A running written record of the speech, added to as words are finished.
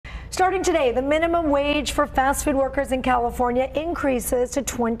Starting today, the minimum wage for fast food workers in California increases to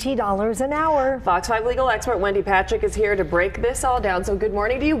 $20 an hour. Fox 5 legal expert Wendy Patrick is here to break this all down. So good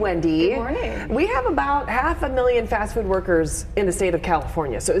morning to you, Wendy. Good morning. We have about 500,000 fast food workers in the state of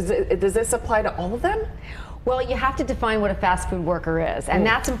California. So does this apply to all of them? Well, you have to define what a fast food worker is, and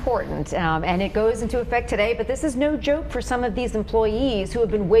that's important, and it goes into effect today, but this is no joke for some of these employees who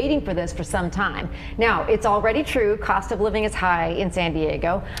have been waiting for this for some time. Now, it's already true, cost of living is high in San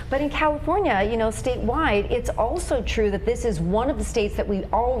Diego, but in California, you know, statewide, it's also true that this is one of the states that we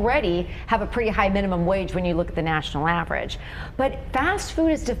already have a pretty high minimum wage when you look at the national average. But fast food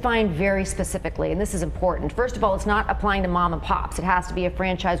is defined very specifically, and this is important. First of all, it's not applying to mom and pops. It has to be a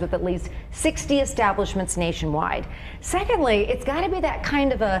franchise with at least 60 establishments nationwide. Secondly, it's got to be that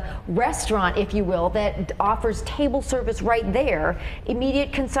kind of a restaurant, if you will, that offers table service right there,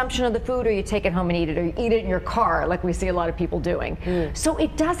 immediate consumption of the food, or you take it home and eat it, or you eat it in your car, like we see a lot of people doing. So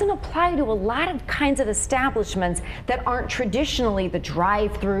it doesn't apply to a lot of kinds of establishments that aren't traditionally the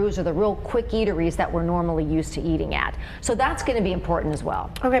drive-thrus or the real quick eateries that we're normally used to eating at. So that's going to be important as well.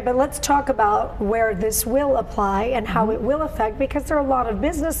 Okay, but let's talk about where this will apply and how it will affect, because there are a lot of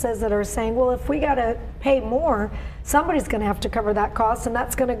businesses that are saying, well, if we got to pay more, somebody's going to have to cover that cost, and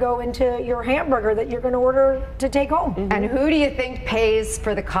that's going to go into your hamburger that you're going to order to take home. And who do you think pays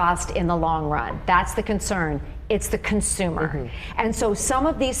for the cost in the long run? That's the concern. It's the consumer. And so some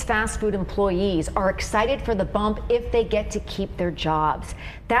of these fast food employees are excited for the bump if they get to keep their jobs.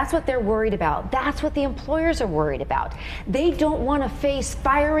 That's what they're worried about. That's what the employers are worried about. They don't want to face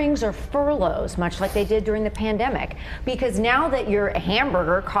firings or furloughs, much like they did during the pandemic, because now that your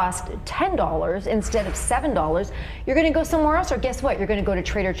hamburger costs $10 instead of $7, you're going to go somewhere else, or guess what? You're going to go to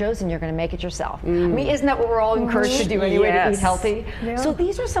Trader Joe's and you're going to make it yourself. I mean, isn't that what we're all encouraged to do anyway, to eat healthy? So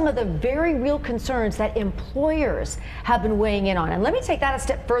these are some of the very real concerns that employers have been weighing in on. And let me take that a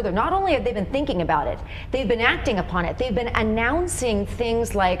step further. Not only have they been thinking about it, they've been acting upon it. They've been announcing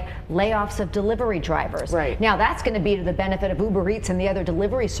things like layoffs of delivery drivers. Now, that's going to be to the benefit of Uber Eats and the other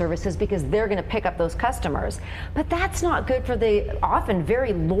delivery services, because they're going to pick up those customers. But that's not good for the often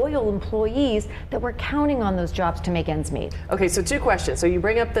very loyal employees that were counting on those jobs to make ends meet. Okay, so two questions. So you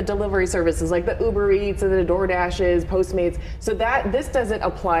bring up the delivery services like the Uber Eats and the DoorDashes, Postmates. So this doesn't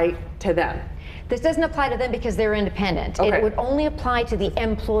apply to them. This doesn't apply to them because they're independent. It would only apply to the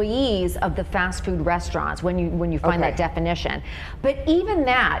employees of the fast food restaurants when you find that definition. But even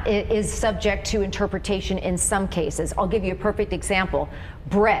that is subject to interpretation in some cases. I'll give you a perfect example.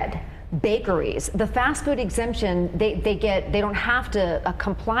 Bread. Bakeries, the fast food exemption, they don't have to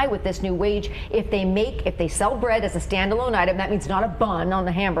comply with this new wage if they sell bread as a standalone item. That means not a bun on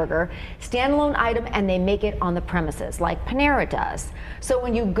the hamburger, standalone item, and they make it on the premises like Panera does. So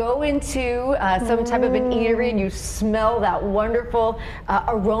when you go into some type of an eatery and you smell that wonderful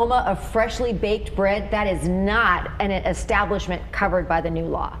aroma of freshly baked bread, that is not an establishment covered by the new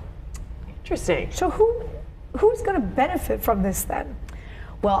law. Interesting. So who's going to benefit from this then?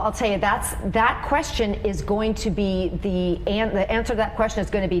 Well, I'll tell you, that question is going to be the answer to that question is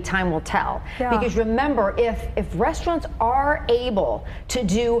going to be time will tell. Because remember, if restaurants are able to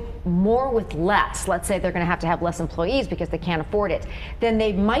do more with less, let's say they're going to have less employees because they can't afford it, then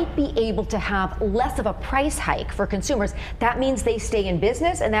they might be able to have less of a price hike for consumers. That means they stay in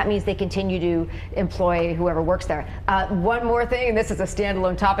business, and that means they continue to employ whoever works there. One more thing, and this is a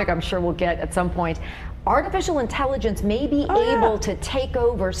standalone topic I'm sure we'll get at some point. Artificial intelligence may be able to take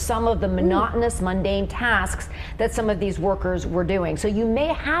over some of the monotonous, mundane tasks that some of these workers were doing. So you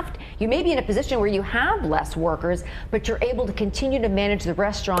may be in a position where you have less workers, but you're able to continue to manage the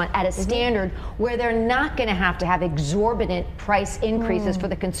restaurant at a standard where they're not going to have exorbitant price increases for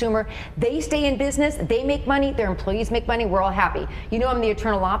the consumer. They stay in business, they make money, their employees make money, we're all happy. You know, I'm the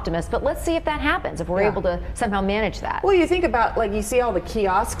eternal optimist, but let's see if that happens, if we're able to somehow manage that. Well, you think about, like, you see all the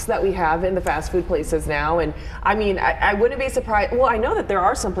kiosks that we have in the fast food places now, and I mean, I wouldn't be surprised. Well, I know that there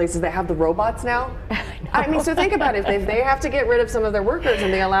are some places that have the robots now. I mean, so think about it. If they have to get rid of some of their workers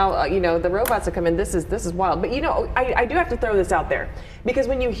and they allow the robots to come in, this is wild. But I do have to throw this out there, because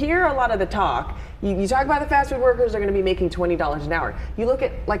when you hear a lot of the talk, you talk about the fast food workers are going to be making $20 an hour. You look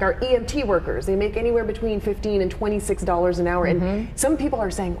at like our EMT workers, they make anywhere between $15 and $26 an hour. And some people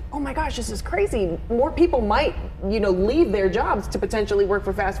are saying, oh my gosh, this is crazy. More people might, leave their jobs to potentially work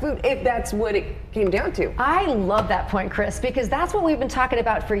for fast food if that's what it came down to. I love that point, Chris, because that's what we've been talking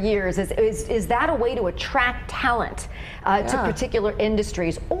about for years. Is that a way to attract talent to particular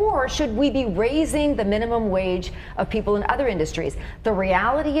industries, or should we be raising the minimum wage of people in other industries? The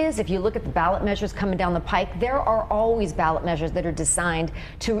reality is, if you look at the ballot measures measures coming down the pike, there are always ballot measures that are designed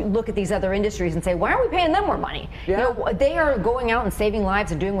to look at these other industries and say, why aren't we paying them more money? Yeah. You know, they are going out and saving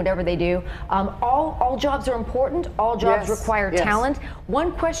lives and doing whatever they do. All jobs are important. All jobs require talent.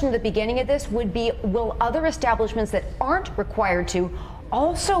 One question at the beginning of this would be, will other establishments that aren't required to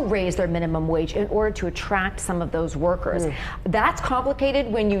also raise their minimum wage in order to attract some of those workers? That's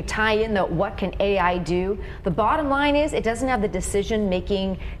complicated when you tie in the what can AI do. The bottom line is it doesn't have the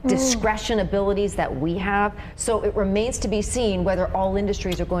decision-making discretion abilities that we have, so it remains to be seen whether all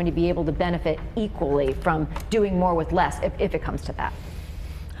industries are going to be able to benefit equally from doing more with less, if it comes to that.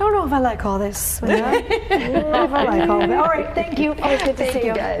 I don't know if I like all this. I don't know if I like all of it. All right, thank you. Always good to see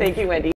you. Thank you, Wendy.